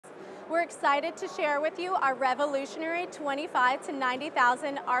We're excited to share with you our revolutionary 25 to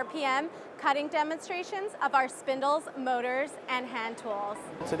 90,000 RPM cutting demonstrations of our spindles, motors, and hand tools.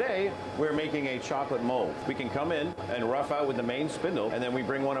 Today, we're making a chocolate mold. We can come in and rough out with the main spindle, and then we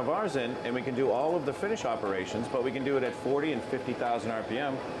bring one of ours in, and we can do all of the finish operations, but we can do it at 40 and 50,000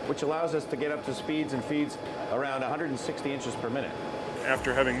 RPM, which allows us to get up to speeds and feeds around 160 inches per minute.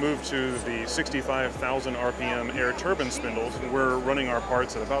 After having moved to the 65,000 RPM Air Turbine spindles, we're running our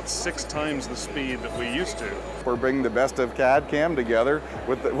parts at about 6 times the speed that we used to. We're bringing the best of CAD-CAM together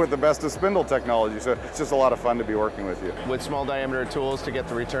with the best of spindle technology, so it's just a lot of fun to be working with you. With small diameter tools to get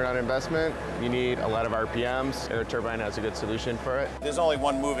the return on investment, you need a lot of RPMs. Air Turbine has a good solution for it. There's only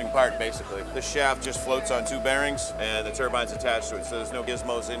one moving part, basically. The shaft just floats on 2 bearings, and the turbine's attached to it, so there's no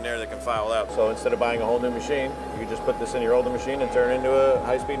gizmos in there that can foul out. So instead of buying a whole new machine, you can just put this in your older machine and turn it into a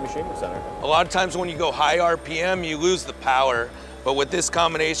high-speed machining center. A lot of times when you go high RPM, you lose the power, but with this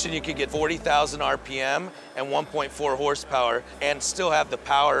combination, you could get 40,000 RPM and 1.4 horsepower and still have the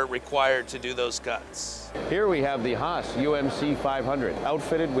power required to do those cuts. Here we have the Haas UMC500,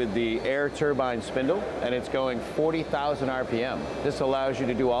 outfitted with the Air Turbine spindle, and it's going 40,000 RPM. This allows you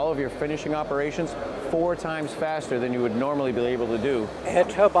to do all of your finishing operations 4 times faster than you would normally be able to do. Air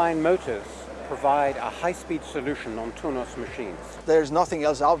Turbine Motors provide a high-speed solution on Tunos machines. There's nothing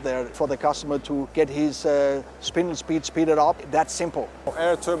else out there for the customer to get his spindle speed speeded up. That's simple.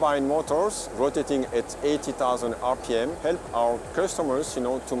 Air Turbine Motors, rotating at 80,000 RPM, help our customers,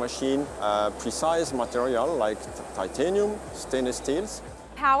 to machine precise material like titanium, stainless steels.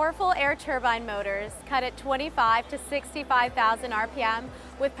 Powerful Air Turbine motors cut at 25 to 65,000 RPM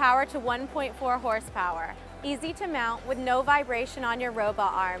with power to 1.4 horsepower. Easy to mount with no vibration on your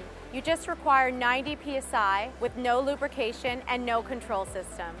robot arm. You just require 90 psi with no lubrication and no control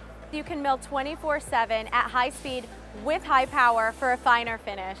system. You can mill 24/7 at high speed with high power for a finer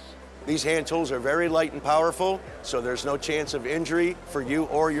finish. These hand tools are very light and powerful, so there's no chance of injury for you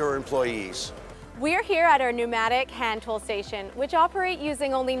or your employees. We're here at our pneumatic hand tool station, which operate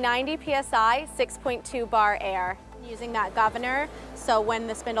using only 90 psi 6.2 bar air. Using that governor, so when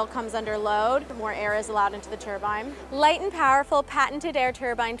the spindle comes under load, more air is allowed into the turbine. Light and powerful patented Air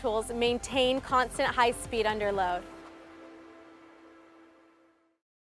Turbine tools maintain constant high speed under load.